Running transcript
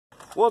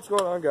What's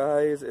going on,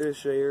 guys? It is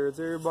Shayer. It's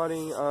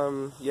everybody.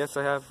 Yes,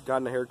 I have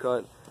gotten a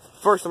haircut.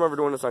 First time ever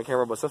doing this on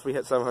camera, but since we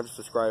hit 700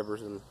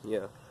 subscribers, and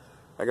yeah,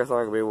 I guess I'm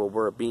not gonna be able to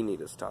wear a beanie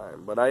this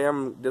time. But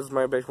this is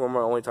basically one of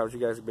my only times you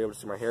guys will be able to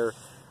see my hair.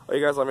 Oh,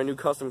 you guys have my new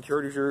custom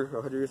Deinochaser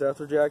 100 Years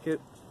After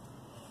jacket.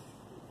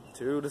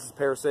 2, this is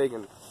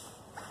Parasagan.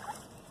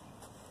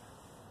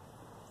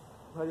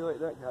 How do you like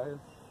that, guys?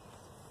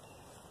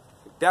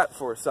 Like that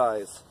for a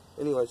size.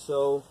 Anyway,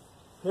 so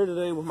here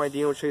today with my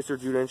Deinochaser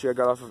Zyudenchi I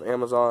got off of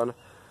Amazon.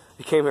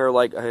 It came here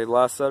like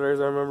last Saturday,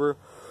 as I remember,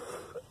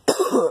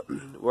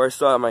 where I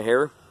still have my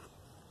hair.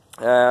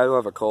 I do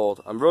have a cold.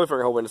 I'm really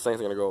freaking hoping this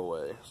thing's gonna go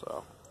away.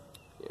 So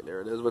yeah,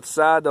 there it is. What's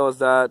sad though is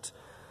that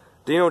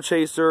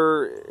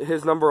Deinochaser,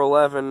 his number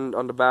 11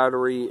 on the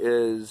battery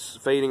is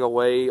fading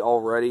away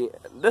already.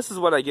 This is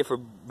what I get for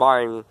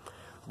buying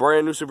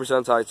brand new Super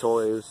Sentai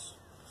toys.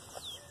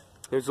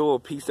 Here's a little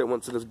piece that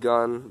went to this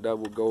gun that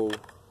will go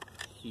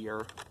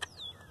here.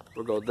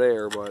 Will go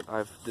there, but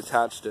I've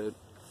detached it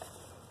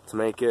to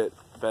make it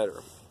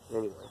better.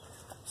 Anyway,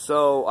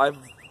 so I've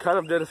kind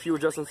of did a few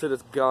adjustments to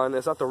this gun.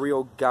 It's not the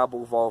real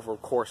Gabble revolver,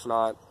 of course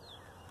not.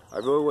 I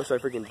really wish I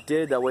freaking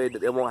did, that way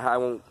I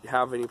won't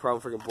have any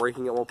problem freaking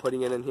breaking it while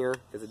putting it in here,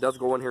 because it does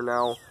go in here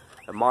now.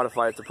 I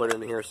modified it to put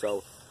it in here,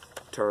 so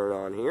turn it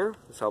on here.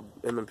 That's how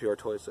MMPR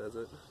Toy says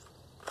it.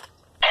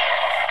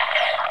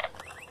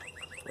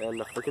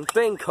 And the freaking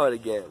thing cut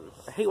again.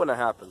 I hate when that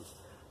happens.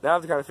 Now I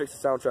have to kind of fix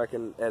the soundtrack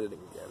and editing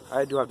again.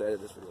 I do have to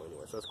edit this video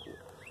anyway, so that's cool.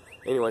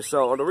 Anyway,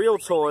 so on the real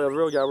toy, on the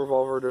real Gabble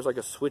revolver, there's like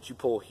a switch you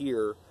pull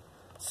here.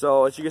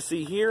 So as you can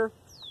see here,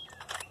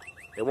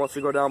 it wants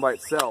to go down by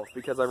itself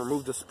because I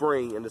removed the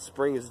spring, and the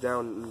spring is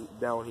down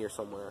here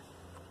somewhere.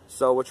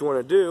 So what you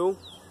want to do,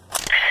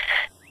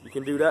 you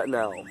can do that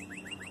now.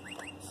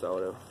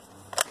 So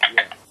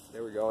yeah,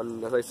 there we go.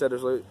 And as I said,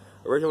 there's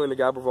originally in the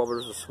Gabble revolver,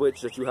 there's a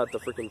switch that you have to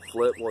freaking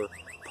flip or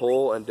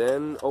pull and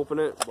then open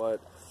it.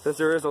 But since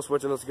there is no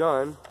switch in this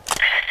gun,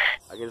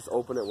 I can just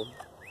open it with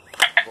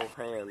both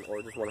hands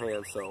or just one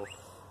hand. So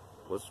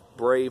was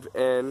brave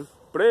and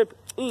brave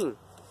in.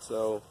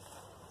 So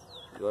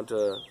you want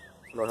to.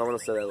 No, I want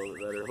to say that a little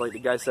bit better. Like the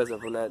guy says it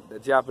from the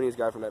Japanese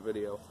guy from that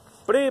video.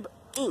 Brave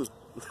in.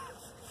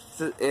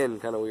 It's in,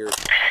 kind of weird.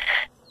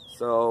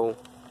 So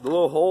the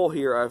little hole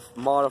here I've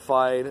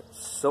modified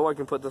so I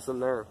can put this in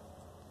there.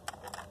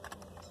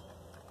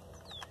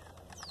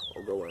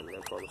 I'll go in, I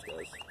promise,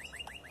 guys.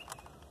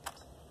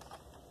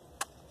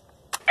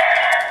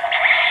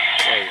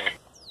 There you go.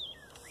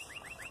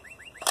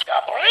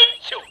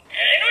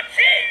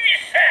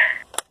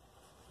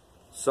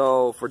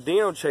 So for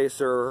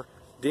Deinochaser,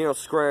 Dino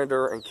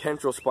Scrander, and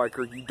Kentro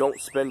Spiker, you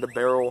don't spin the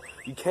barrel.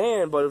 You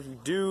can, but if you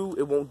do,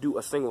 it won't do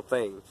a single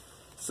thing.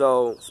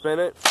 So spin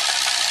it.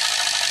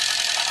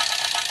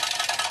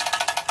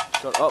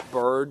 Shut up,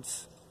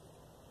 birds.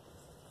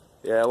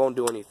 Yeah, it won't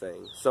do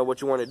anything. So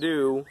what you want to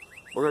do,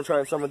 we're going to try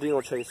and summon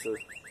Deinochaser.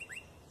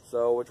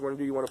 So what you want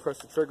to do, you want to press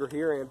the trigger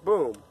here and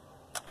boom.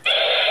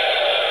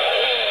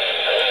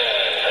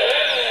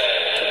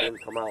 It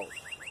didn't come out.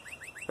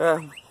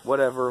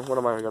 Whatever. What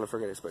am I going to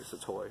freaking expect? It's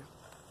a toy.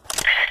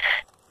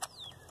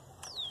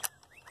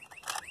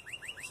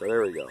 So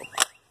there we go.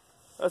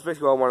 That's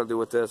basically what I want to do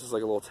with this. It's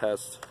like a little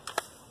test.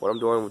 What I'm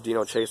doing with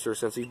Deinochaser,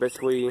 since he's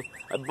basically...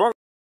 I brought